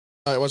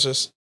All right, watch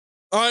this.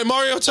 All right,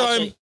 Mario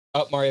time. Actually,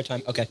 oh, Mario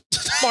time. Okay.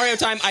 Mario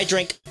time. I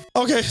drink.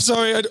 Okay,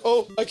 sorry.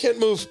 I can't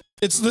move.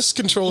 It's this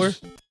controller.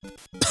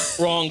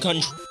 Wrong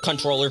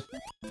controller.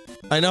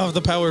 I now have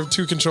the power of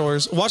 2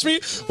 controllers. Watch me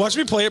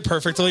play it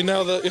perfectly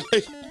now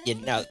that. Yeah,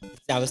 now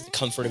that's the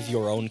comfort of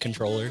your own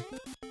controller.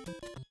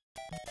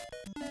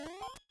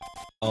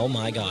 Oh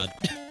my god.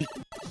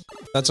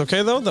 That's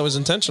okay though. That was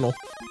intentional.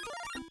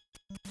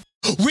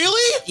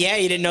 Really? Yeah,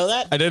 you didn't know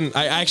that? I didn't.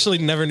 I actually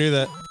never knew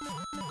that.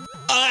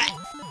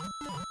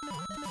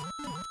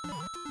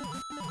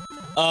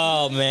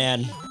 Oh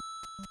man.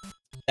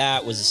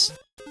 That was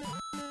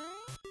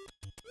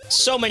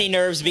so many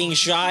nerves being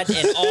shot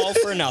and all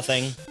for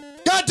nothing.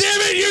 God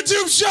damn it,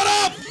 YouTube, shut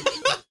up!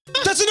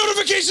 That's a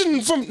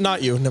notification from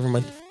not you, never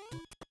mind.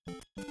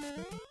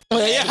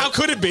 Oh, yeah, how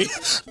could it be?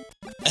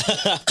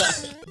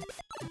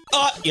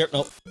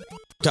 Nope.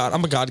 God,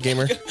 I'm a god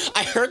gamer.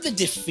 I heard the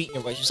defeat in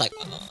your voice, just like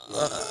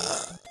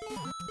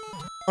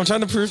I'm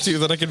trying to prove to you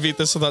that I can beat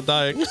this without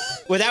dying.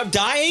 Without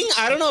dying?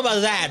 I don't know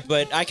about that,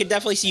 but I could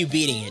definitely see you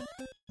beating it.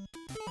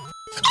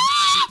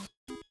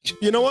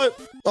 You know what?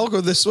 I'll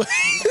go this way.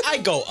 I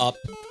go up.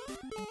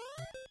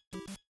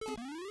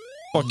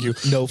 Fuck you.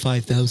 No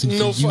 5,000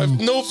 No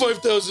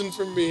 5,000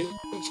 from me.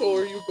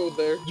 Controller, you go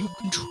there. You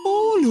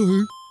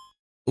controller.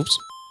 Oops.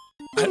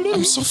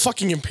 I'm so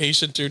fucking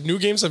impatient, dude. New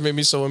games have made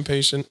me so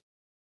impatient.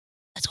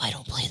 That's why I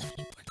don't play them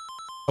anymore.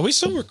 Are we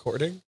still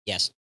recording?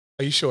 Yes.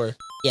 Are you sure?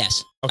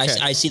 Yes. Okay.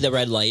 I see the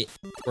red light.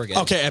 We're good.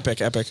 Okay, epic.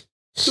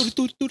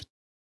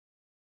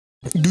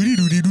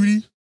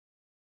 Doody.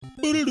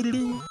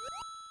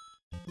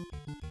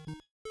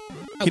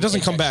 He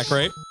doesn't come back,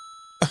 right?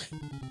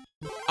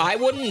 I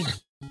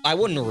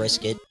wouldn't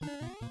risk it.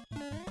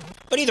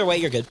 But either way,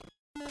 you're good.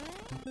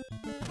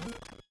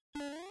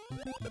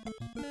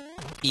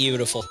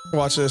 Beautiful.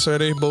 Watch this,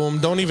 ready? Boom.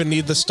 Don't even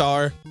need the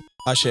star.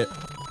 Ah, shit.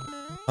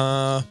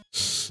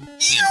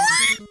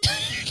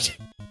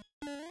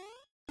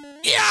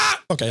 Yeah!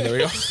 Okay, there we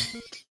go.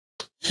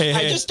 Hey.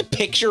 I just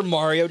picture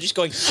Mario just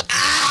going,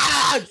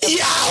 ah!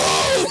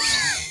 Yeah!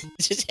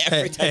 Just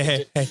every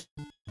time. Hey.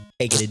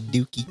 Taking a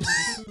dookie.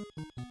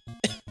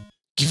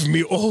 Give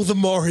me all the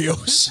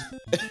Marios.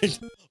 I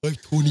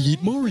have 28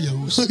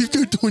 Marios. I've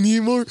got 28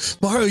 more.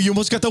 Mario, you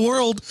almost got the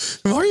world.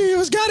 Mario, you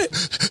almost got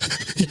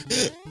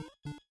it.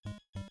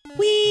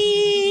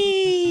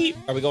 Whee!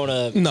 Are we going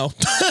to... No.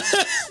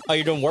 Oh,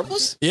 you're doing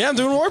Warpless? Yeah, I'm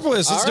doing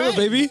Warpless. Let's do it,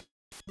 baby.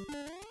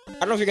 I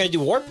don't know if you're going to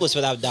do Warpless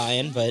without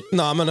dying, but...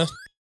 No, I'm gonna.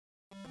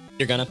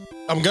 You're gonna?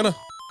 I'm gonna.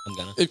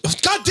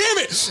 God damn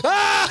it!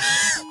 Ah!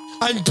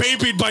 I'm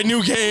babied by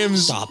new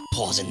games. Stop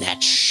pausing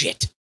that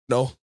shit.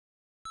 No.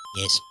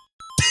 Yes.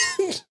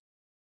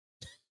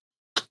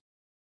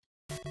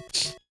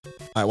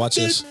 Alright, watch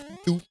this.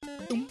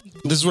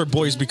 This is where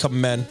boys become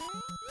men.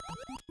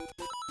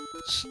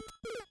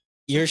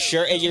 You're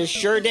sure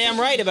damn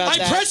right about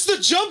that. I pressed the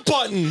jump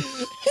button!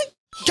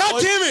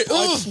 God damn it!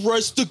 I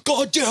pressed the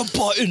goddamn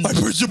button! I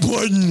pressed the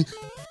button!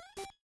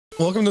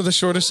 Welcome to the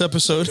shortest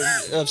episode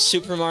of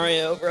Super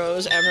Mario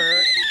Bros.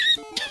 Ever.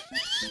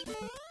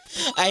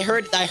 I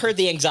heard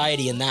the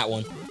anxiety in that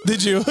one.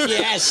 Did you?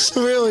 Yes!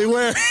 Really?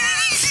 Where?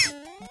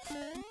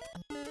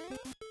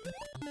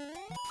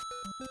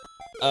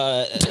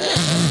 God,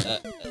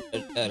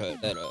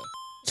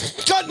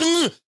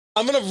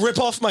 I'm gonna rip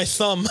off my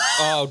thumb.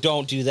 Oh,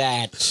 don't do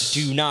that.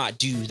 Do not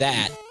do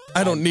that.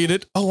 I don't need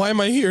it. Oh, why am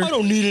I here? I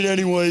don't need it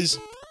anyways.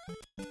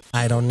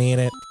 I don't need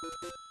it.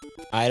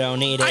 I don't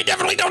need it. I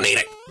definitely don't need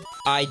it.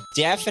 I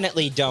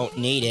definitely don't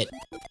need it.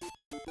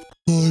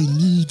 I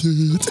need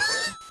it.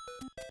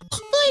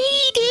 I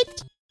need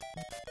it.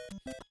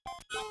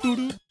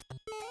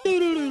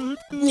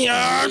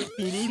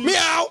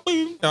 Meow.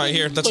 All right,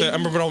 here. That's it.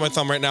 I'm ripping off my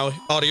thumb right now.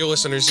 Audio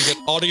listeners, you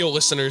get audio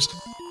listeners.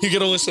 You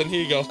get a listen.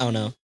 Here you go. Oh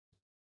no.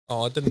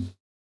 Oh, it didn't.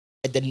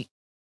 It didn't.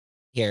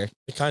 Here.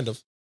 It kind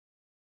of.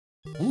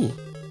 Ooh.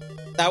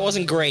 That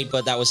wasn't great,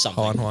 but that was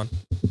something. Hold on.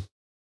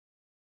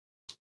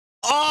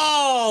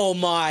 Oh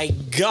my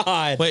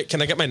god. Wait,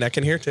 can I get my neck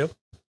in here too?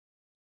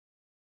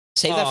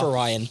 Save that for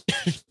Ryan.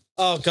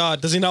 Oh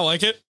god, does he not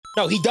like it?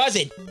 No, he does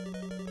it.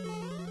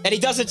 And he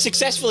does it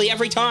successfully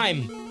every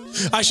time.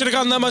 I should have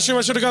gotten that mushroom.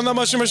 I should have gotten that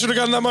mushroom. I should have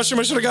gotten that mushroom.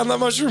 I should have gotten that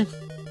mushroom.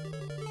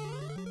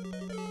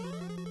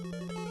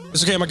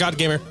 It's okay, I'm a god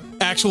gamer.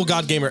 Actual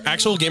god gamer.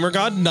 Actual gamer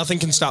god. Nothing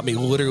can stop me.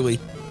 Literally.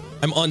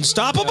 I'm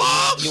unstoppable!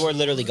 You are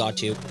literally God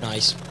 2.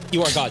 Nice.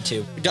 You are God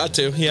 2. God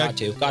 2, yeah. God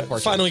 2. God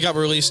portion. Finally got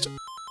released.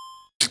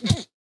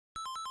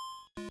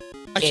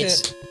 I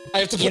can't. I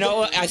have to put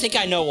I think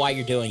I know why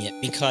you're doing it.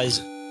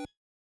 Because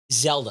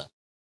Zelda.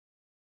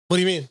 What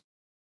do you mean?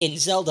 In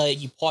Zelda,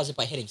 you pause it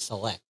by hitting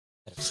select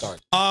at the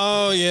start.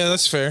 Oh, yeah,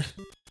 that's fair.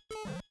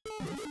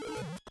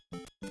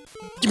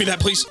 Give me that,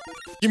 please.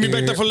 Give me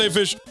back that fillet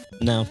fish.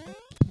 No.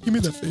 Give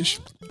me that fish.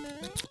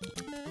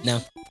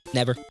 No.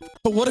 Never.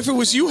 But what if it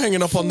was you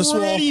hanging up on this wall?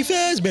 Freddy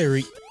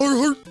Fazbear.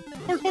 Heart.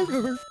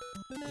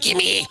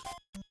 Gimme!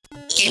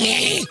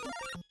 Gimme!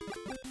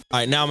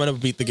 Alright, now I'm gonna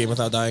beat the game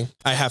without dying.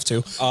 I have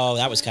to. Oh,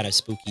 that was kind of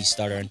spooky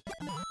stuttering.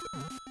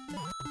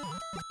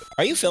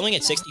 Are you filming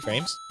at 60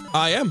 frames?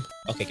 I am.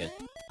 Okay, good.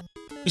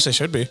 At least I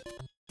should be.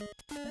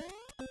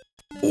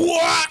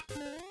 What?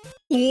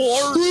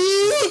 War.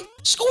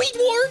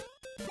 Squidward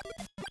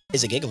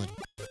is a giggling.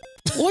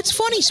 What's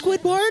funny,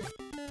 Squidward?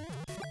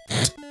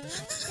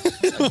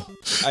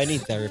 I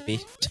need therapy.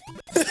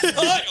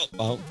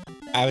 Oh,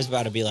 I was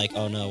about to be like,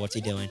 oh no, what's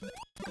he doing?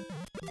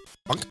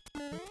 Bonk.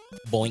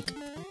 Boink.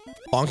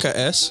 Bonka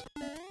S.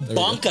 There we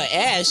go. Bonka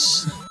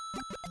S.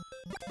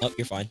 Oh,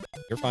 you're fine.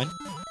 You're fine.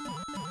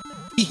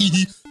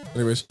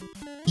 Anyways.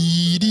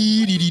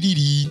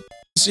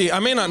 See, I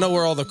may not know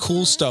where all the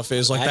cool stuff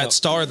is, like I that don't-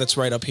 star that's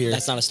right up here.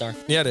 That's not a star.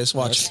 Yeah, it is.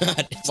 Watch. No, it's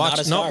not. It's Watch. not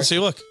a star. No, see,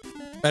 look.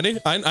 Ready?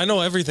 I know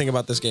everything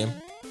about this game.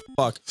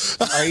 Fuck.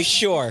 Are you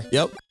sure?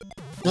 Yep.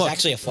 There's Look,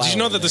 actually a flower. did you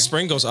know over that the there.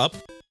 spring goes up?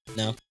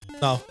 No.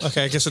 No.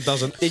 Okay, I guess it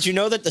doesn't. Did you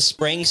know that the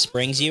spring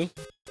springs you?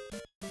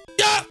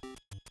 Yeah!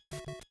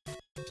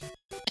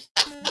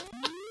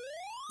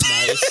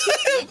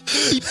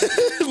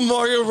 Nice.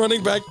 Mario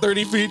running back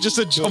 30 feet just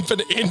to jump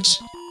an inch.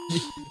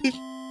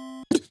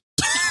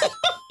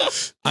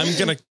 I'm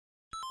gonna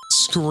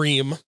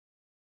scream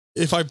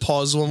if I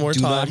pause one more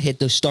Do time. not hit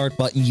the start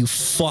button, you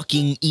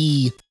fucking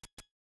E.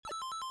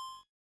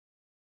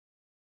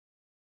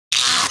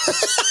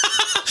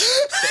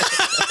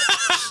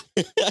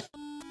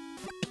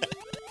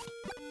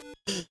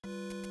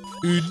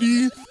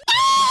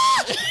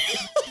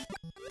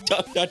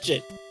 Don't touch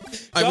it.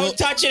 I will Don't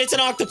touch it, it's an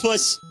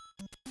octopus.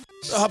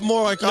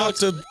 more like No,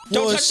 octopus.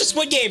 Don't touch the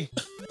Squid Game.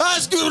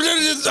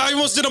 I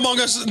almost did Among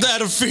Us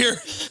out of fear.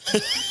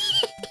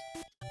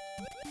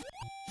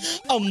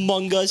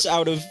 Among Us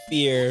out of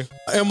fear.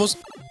 I almost.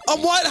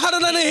 What? How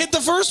did I not hit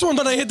the first one,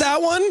 but I hit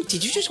that one?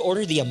 Did you just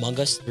order the Among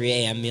Us 3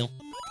 a.m. meal?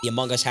 The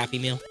Among Us Happy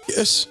Meal?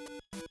 Yes.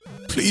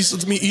 Please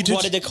let me eat it.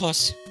 What did it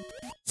cost?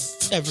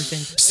 Everything.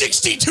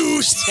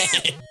 62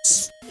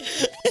 cents.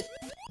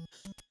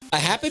 A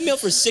Happy Meal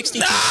for 62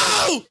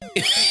 No!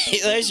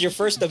 cents. There's your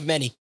first of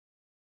many.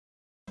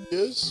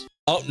 Yes.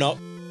 Oh, no.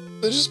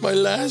 This is my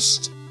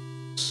last.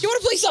 You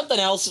want to play something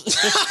else?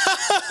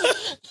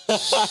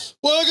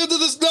 Welcome to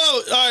this. No.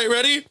 All right,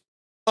 ready?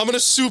 I'm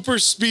gonna super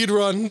speed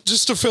run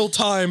just to fill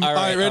time. All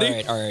right,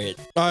 ready? All right.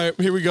 All right,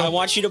 here we go. I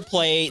want you to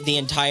play the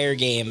entire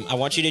game. I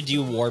want you to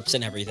do warps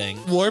and everything.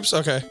 Warps?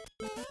 Okay.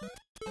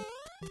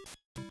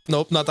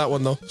 Nope, not that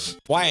one though.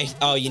 Why?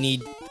 Oh, you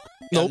need...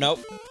 Nope. Nope.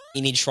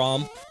 You need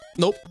Shrom.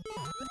 Nope.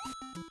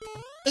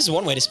 This is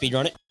one way to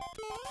speedrun it.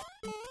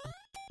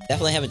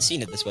 Definitely haven't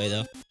seen it this way,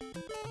 though.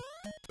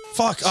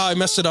 Fuck. I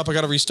messed it up. I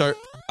gotta restart.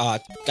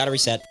 Gotta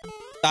reset.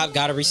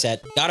 Gotta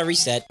reset. Gotta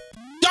reset.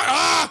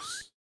 Ah!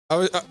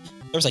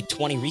 There was like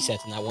 20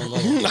 resets in that one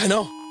level. I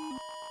know.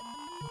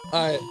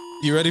 All right.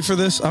 You ready for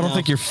this? I don't No.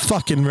 think you're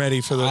fucking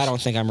ready for this. I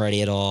don't think I'm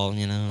ready at all,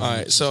 you know. All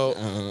right, so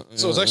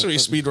it's actually a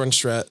speedrun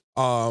strat.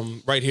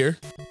 Right here.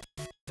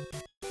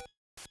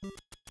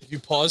 If you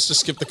pause to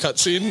skip the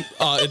cutscene,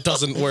 it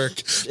doesn't work.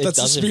 That's the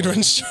doesn't speedrun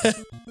work.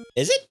 strat.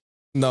 Is it?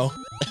 No,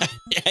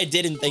 I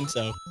didn't think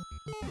so.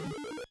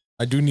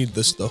 I do need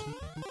this though.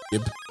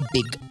 Yep.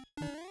 Big.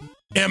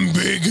 M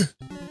big.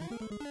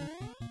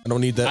 I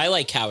don't need that. I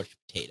like couch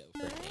potato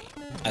for a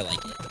name. I like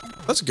it.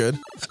 That's good.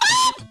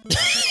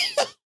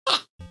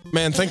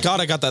 Man, thank God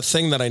I got that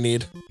thing that I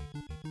need.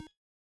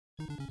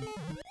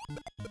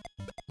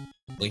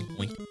 Boink,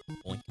 boink,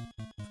 boink.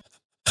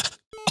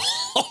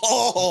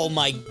 Oh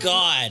my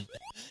god!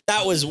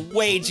 That was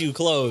way too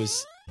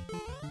close.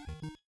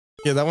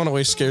 Yeah, that one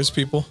always scares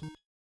people.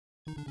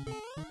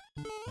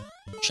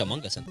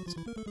 Shamunga sentence.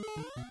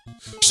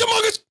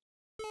 Shamungus!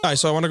 Alright,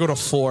 so I want to go to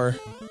 4.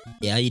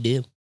 Yeah, you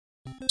do.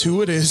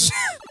 2 it is.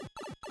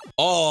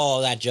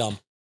 Oh, that jump.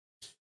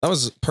 That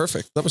was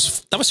perfect. That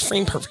was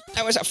frame perfect.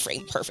 That was a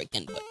frame perfect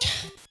input.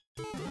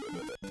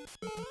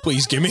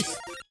 Please give me.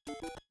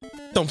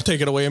 Don't take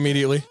it away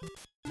immediately.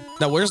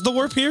 Now, where's the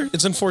warp here?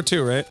 It's in 4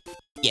 too, right?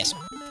 Yes.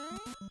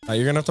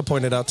 You're gonna have to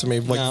point it out to me,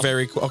 like, No.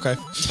 very cool. Okay.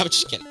 I'm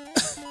just kidding.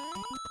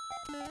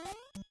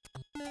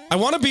 I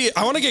want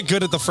to get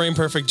good at the frame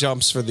perfect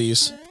jumps for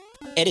these.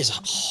 It is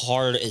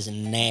hard as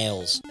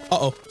nails.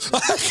 Uh-oh.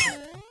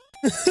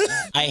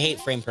 I hate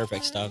frame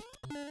perfect stuff.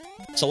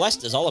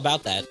 Celeste is all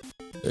about that.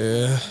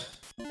 Yeah.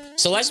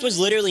 Celeste was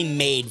literally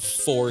made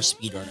for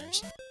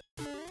speedrunners.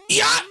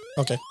 Yeah!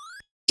 Okay.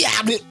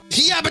 Yeah, but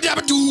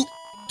do.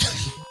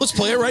 Let's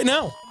play it right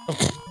now.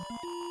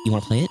 You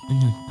want to play it? No,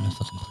 I'm gonna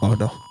fucking play Oh, it.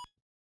 no.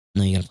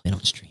 No, you gotta play it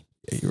on stream.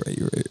 Yeah,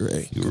 you're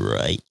right. You're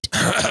right.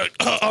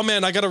 Oh,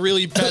 man, I got a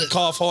really bad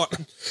cough. Hold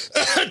on.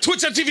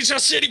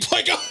 Twitch.tv/Sandy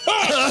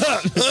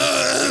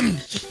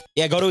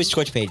Yeah, go to his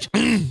Twitch page.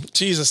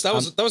 Jesus, that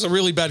was a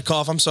really bad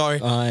cough. I'm sorry.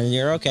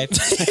 You're okay.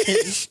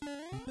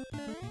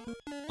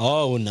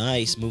 Oh,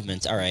 nice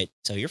movements. All right,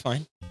 so you're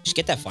fine. Just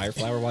get that fire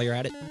flower while you're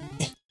at it.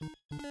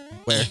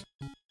 Where?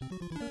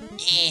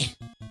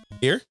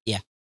 Here? Yeah.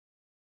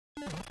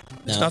 No,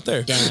 It's not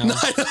there. Down. No,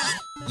 I know.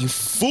 You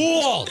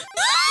fool!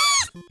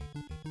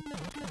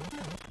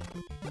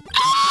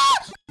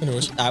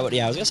 Anyways. I was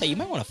gonna say you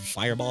might want to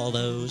fireball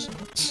those.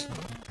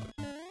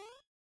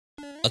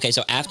 Okay,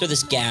 so after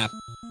this gap,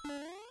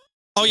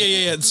 Oh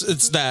yeah.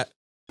 It's that.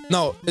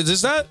 No, is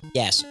this that?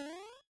 Yes.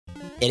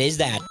 It is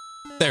that.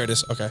 There it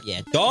is. Okay.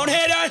 Yeah. Don't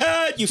hit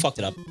it! You fucked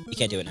it up. You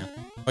can't do it now.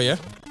 Oh yeah.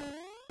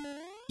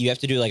 You have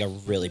to do like a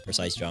really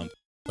precise jump.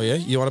 Oh yeah.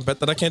 You want to bet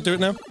that I can't do it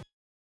now?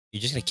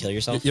 You're just gonna kill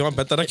yourself? You want to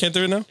bet that I can't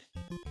do it now?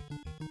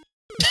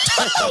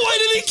 Why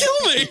did he kill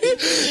me?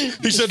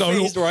 He said, "I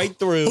don't, right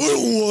through. I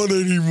don't want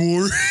any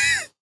more."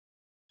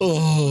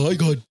 Oh, I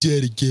got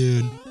dead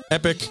again.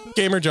 Epic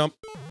gamer jump.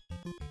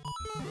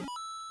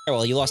 Oh,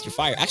 well, you lost your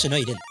fire. Actually, no,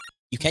 you didn't.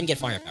 You can get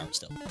firepower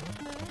still.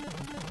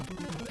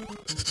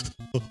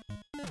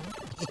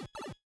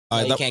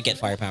 No, you can't get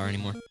firepower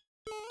anymore.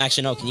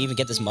 Actually, no. Can you even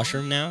get this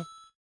mushroom now?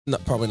 No,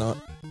 probably not.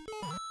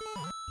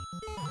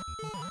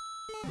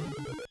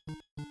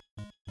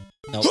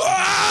 Nope.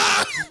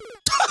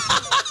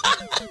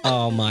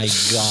 Oh my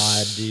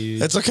god,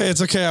 dude. It's okay.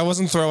 It's okay. I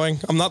wasn't throwing.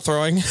 I'm not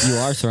throwing. You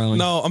are throwing.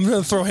 No, I'm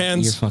gonna throw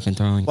hands. You're fucking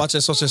throwing. Watch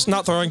this. Watch this.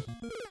 Not throwing.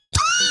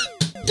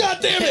 God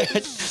damn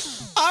it!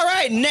 All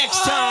right,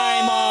 next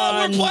time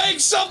on... We're playing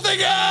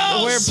something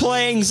else! We're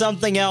playing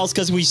something else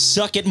because we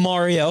suck at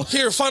Mario.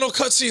 Here, final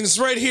cutscenes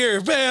right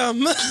here. Bam!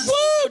 Woo!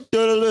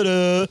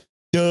 Da-da-da-da.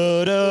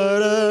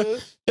 Da-da-da.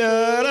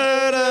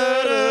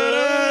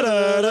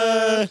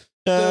 Da-da-da-da-da-da-da.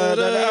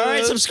 All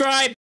right,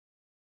 subscribe.